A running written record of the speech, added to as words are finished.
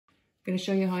going to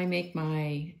show you how I make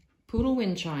my poodle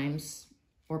wind chimes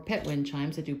or pet wind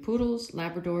chimes. I do poodles,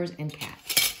 Labradors, and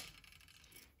cats.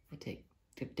 I take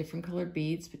different colored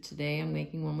beads, but today I'm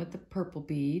making one with the purple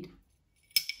bead.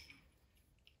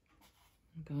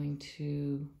 I'm going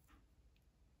to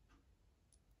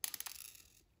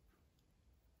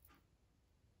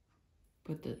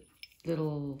put the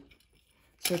little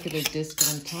circular disc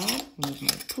on top, move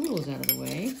my poodles out of the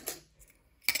way.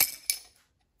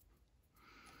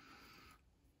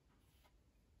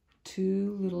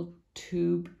 Two little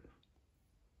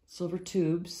silver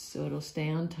tubes, so it'll stay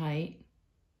on tight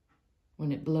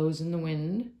when it blows in the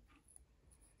wind.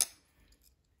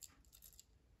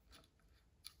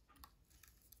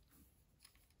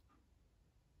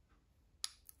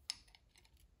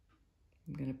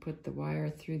 I'm going to put the wire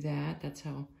through that. That's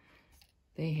how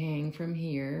they hang from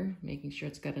here, making sure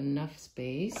it's got enough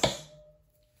space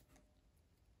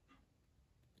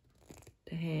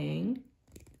to hang.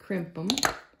 Crimp them,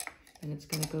 and it's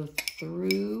going to go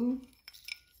through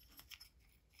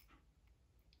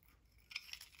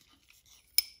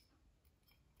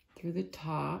the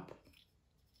top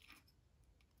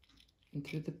and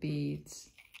through the beads,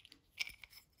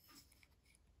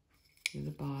 through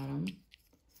the bottom,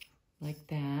 like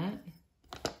that.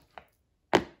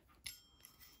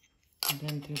 And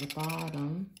then through the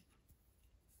bottom,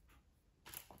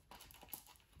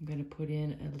 I'm going to put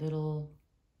in a little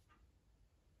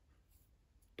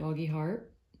doggy heart.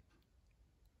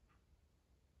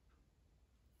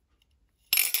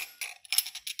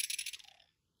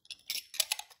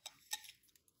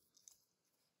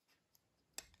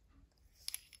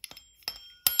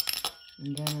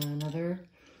 And then another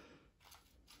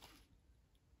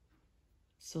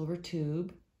silver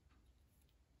tube,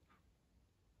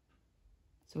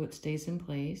 so it stays in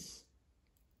place.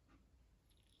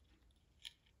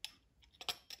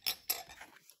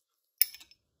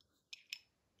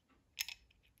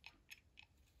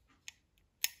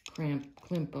 Crimp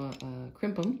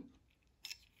them,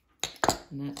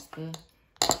 and that's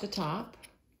the top.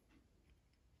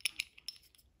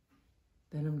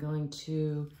 Then I'm going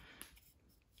to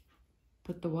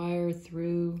put the wire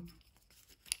through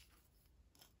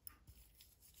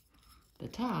the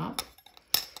top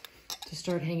to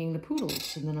start hanging the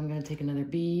poodles. And then I'm going to take another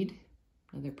bead,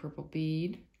 another purple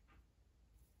bead,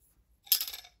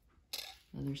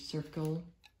 another circle,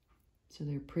 so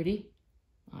they're pretty.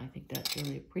 I think that's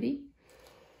really pretty.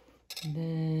 And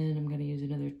then I'm going to use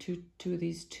another two of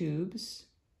these tubes,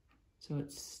 so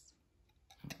it's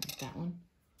like that one.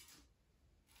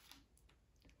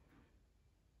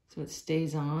 So it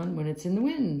stays on when it's in the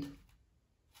wind.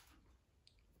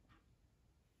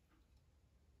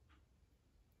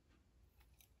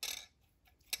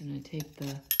 And I take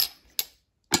the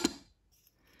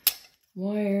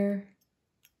wire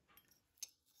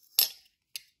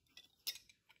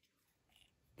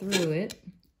through it.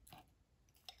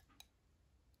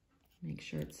 Make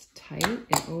sure it's tight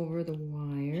and over the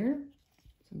wire.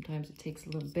 Sometimes it takes a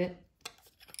little bit.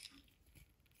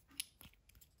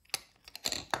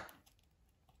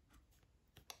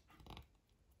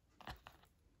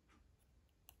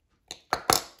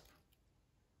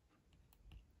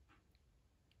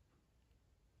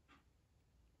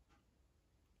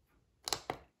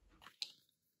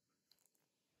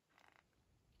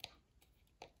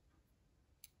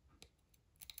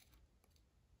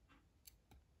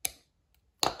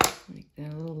 Make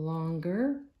that a little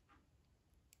longer.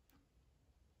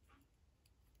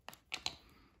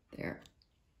 There.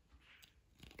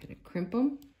 Gonna crimp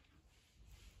them.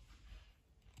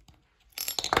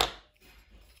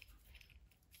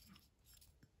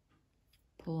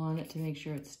 Pull on it to make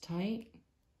sure it's tight.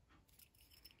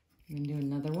 And then do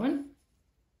another one.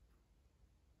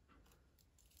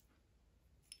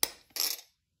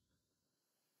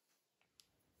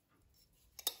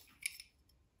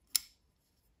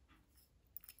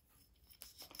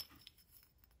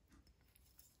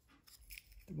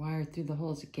 Wire through the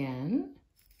holes again.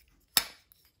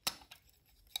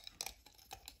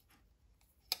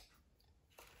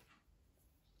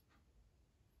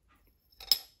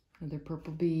 Another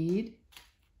purple bead.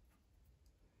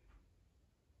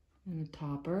 And a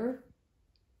topper.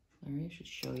 Sorry, I should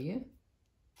show you.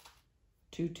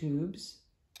 2 tubes.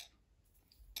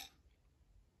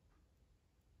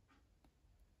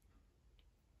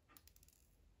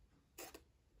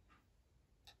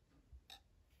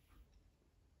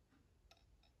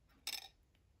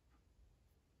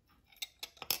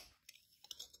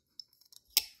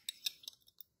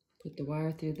 Put the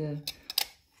wire through the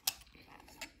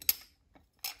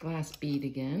glass bead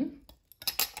again.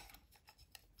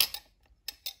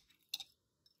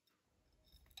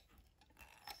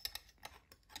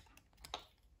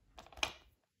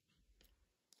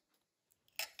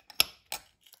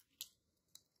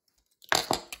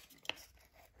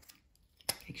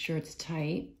 sure it's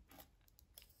tight.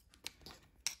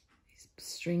 These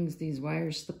strings, these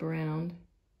wires slip around.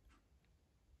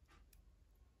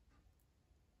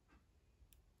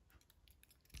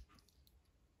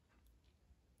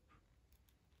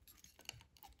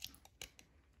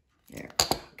 There.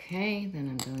 Okay, then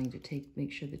I'm going to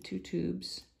make sure the 2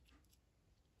 tubes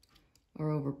are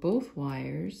over both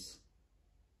wires.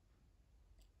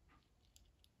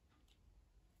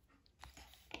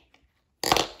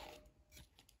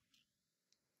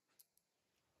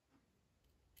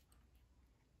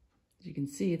 As you can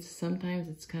see, sometimes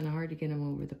it's kind of hard to get them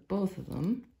over both of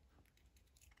them.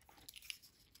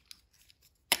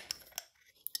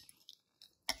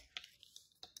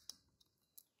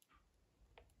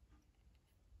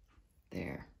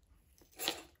 There.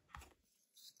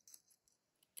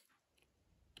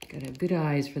 Gotta have good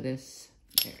eyes for this.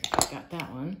 There, got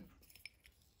that one.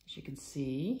 As you can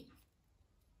see,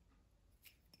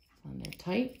 it's on there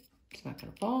tight. It's not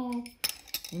gonna fall.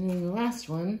 And then the last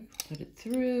one, put it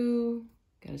through.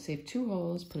 Gotta save 2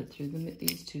 holes, put it through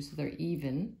these 2 so they're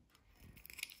even.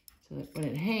 So that when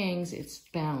it hangs, it's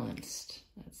balanced.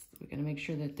 We gotta make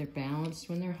sure that they're balanced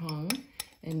when they're hung.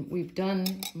 And we've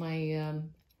done, my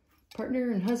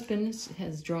partner and husband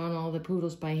has drawn all the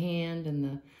poodles by hand and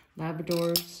the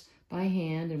Labradors by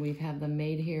hand, and we've had them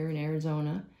made here in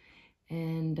Arizona.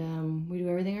 And we do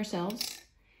everything ourselves.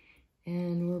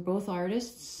 And we're both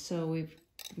artists, so we've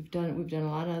done a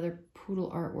lot of other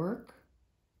poodle artwork,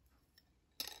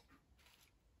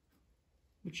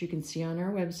 which you can see on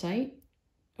our website,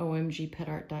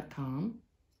 omgpetart.com.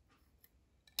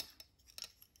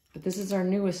 But this is our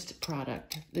newest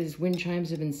product. These wind chimes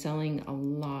have been selling a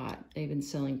lot. They've been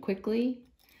selling quickly.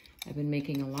 I've been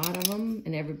making a lot of them,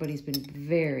 and everybody's been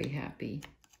very happy.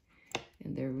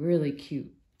 And they're really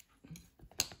cute.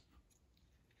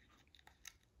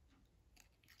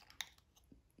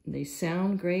 They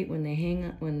sound great when they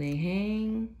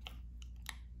hang.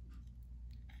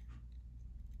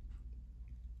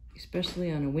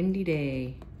 Especially on a windy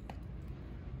day,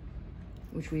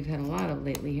 which we've had a lot of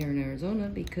lately here in Arizona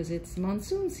because it's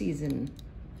monsoon season.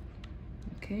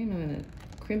 Okay, and I'm gonna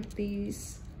crimp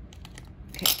these.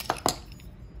 Okay,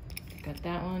 got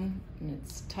that one, and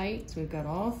it's tight, so we've got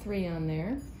all 3 on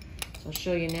there. So I'll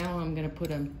show you now. I'm gonna put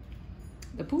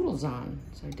the poodles on.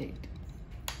 So I did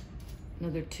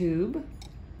another tube.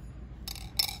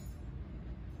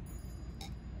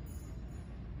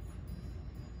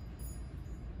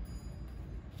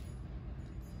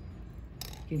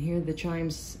 You can hear the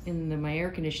chimes my air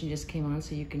conditioning just came on,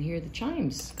 so you can hear the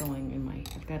chimes going in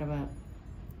I've got about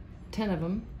 10 of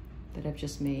them that I've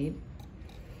just made.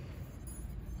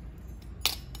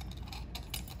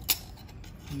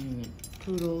 And the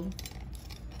poodle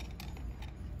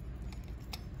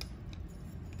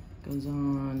goes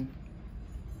on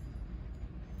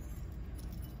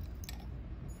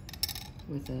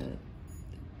with the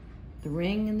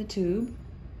ring and the tube.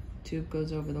 Tube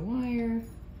goes over the wire.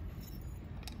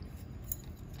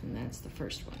 And that's the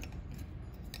first one.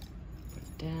 Put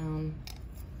it down.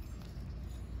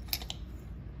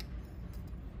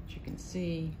 As you can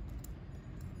see.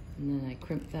 And then I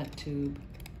crimp that tube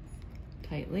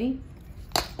tightly.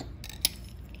 So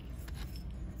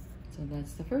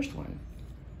that's the first one.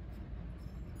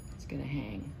 It's gonna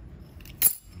hang.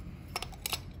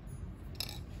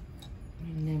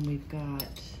 And then we've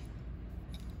got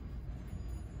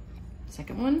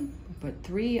second one. Put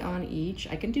 3 on each.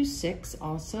 I can do 6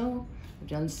 also. I've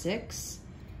done 6.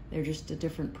 They're just a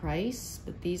different price,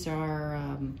 but these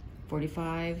are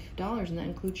 $45, and that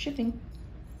includes shipping.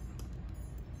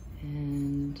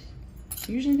 And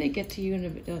usually they get to you in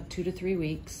about 2 to 3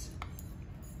 weeks.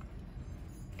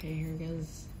 Okay, here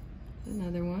goes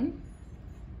another one.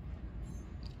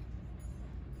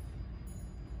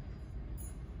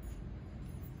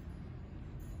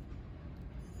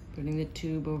 Putting the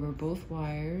tube over both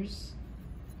wires.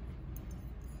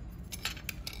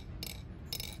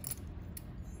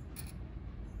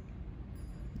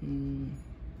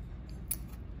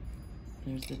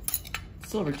 There's the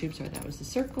silver tube, sorry, that was the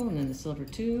circle, and then the silver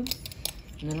tube.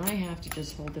 And then I have to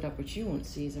just hold it up, which you won't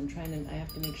see, is I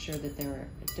have to make sure that they're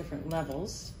at different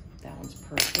levels. That one's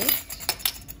perfect.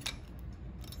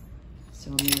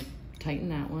 So I'm gonna tighten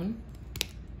that one.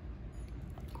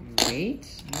 Great,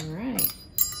 all right.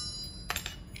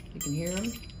 You can hear them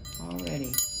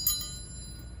already.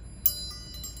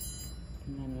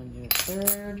 And then I'm gonna do a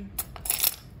third.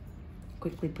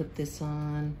 Quickly put this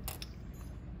on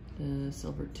the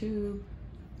silver tube.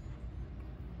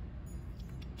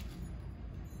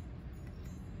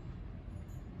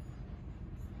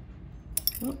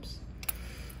 Whoops.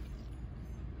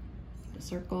 The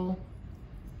circle.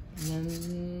 And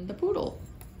then the poodle,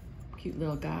 cute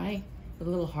little guy with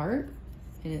a little heart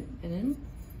in him.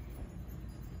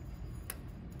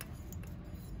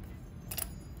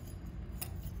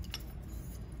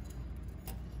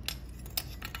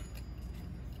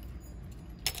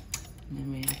 And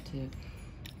then we have to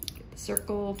get the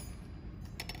circle.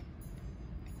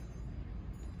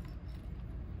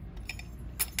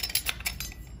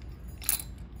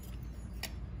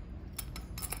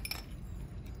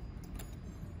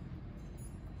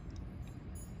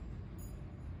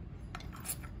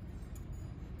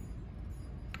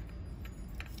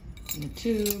 And the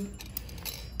tube.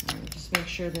 Just make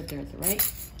sure that they're at the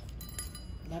right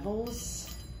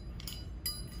levels.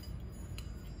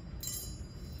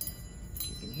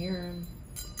 You can hear them.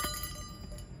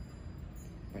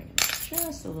 Bring it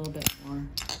just a little bit more.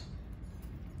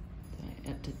 I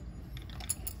have to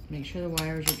make sure the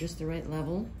wires are just the right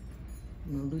level.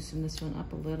 I'm going to loosen this one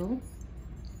up a little.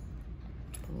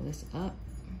 Pull this up.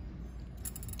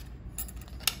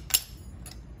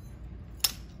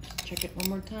 Check it one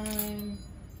more time.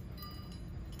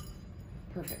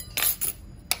 Perfect.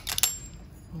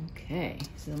 Okay,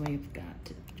 so we've got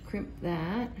to crimp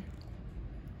that.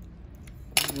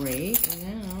 Great, and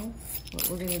now what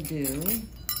we're gonna do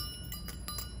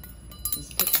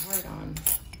is put the heart on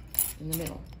in the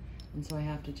middle. And so I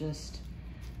have to just,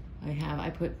 I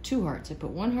put 2 hearts. I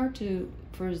put 1 heart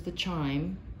for the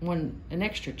chime, an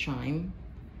extra chime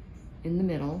in the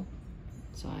middle.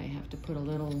 So I have to put a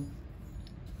little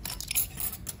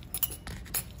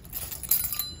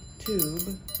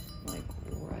tube, like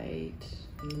right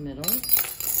in the middle.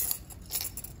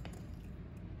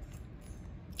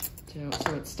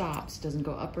 So it stops, doesn't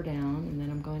go up or down. And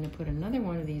then I'm going to put another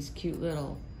one of these cute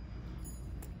little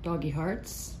doggy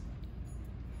hearts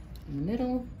in the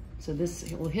middle. So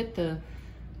it will hit the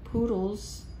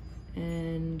poodles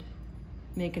and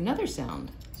make another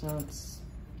sound. So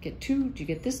you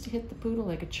get this to hit the poodle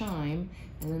like a chime,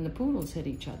 and then the poodles hit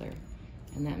each other.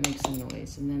 And that makes a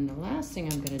noise. And then the last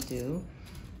thing I'm gonna do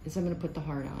is I'm gonna put the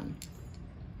heart on.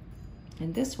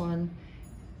 And this one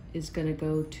is gonna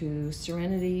go to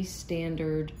Serenity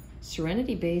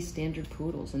Bay Standard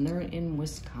Poodles, and they're in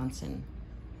Wisconsin.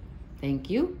 Thank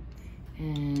you.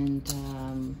 And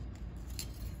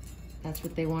that's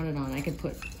what they wanted on. I can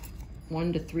put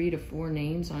 1 to 3 to 4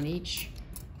 names on each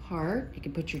heart. You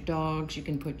can put your dogs, you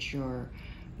can put your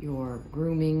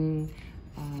grooming,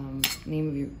 name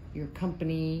of your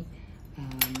company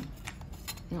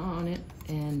on it.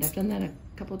 And I've done that a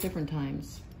couple different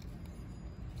times,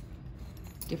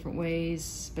 different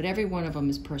ways, but every one of them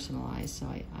is personalized. So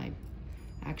I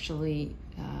actually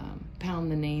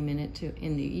pound the name into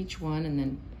each one, and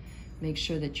then make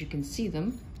sure that you can see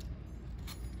them.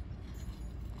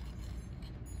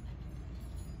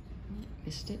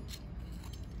 Missed it.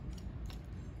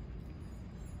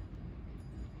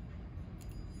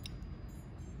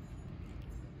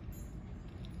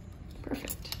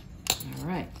 Perfect. All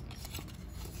right.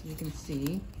 So you can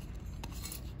see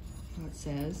how it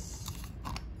says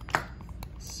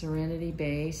Serenity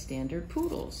Bay Standard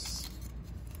Poodles.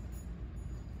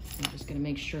 I'm just going to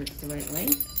make sure it's the right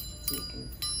length, so you can,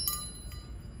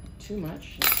 not too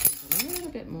much, just a little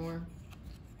bit more.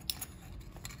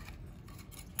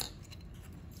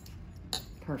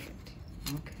 Perfect.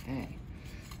 Okay.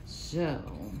 So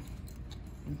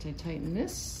once I tighten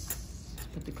this,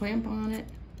 put the clamp on it.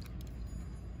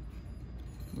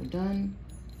 We're done.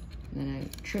 And then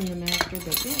I trim them after,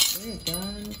 but yeah, we're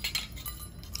done.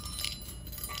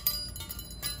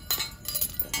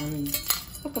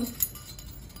 Hook them.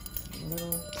 A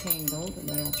little tangled, and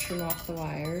then I'll trim off the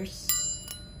wires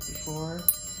before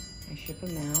I ship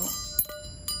them out.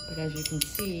 But as you can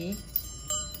see,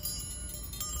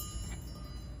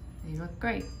 they look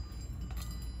great.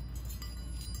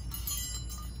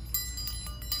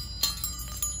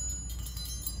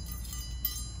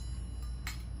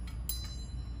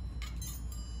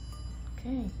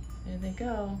 Okay, there they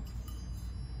go.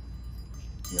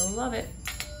 You'll love it.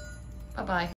 Bye-bye.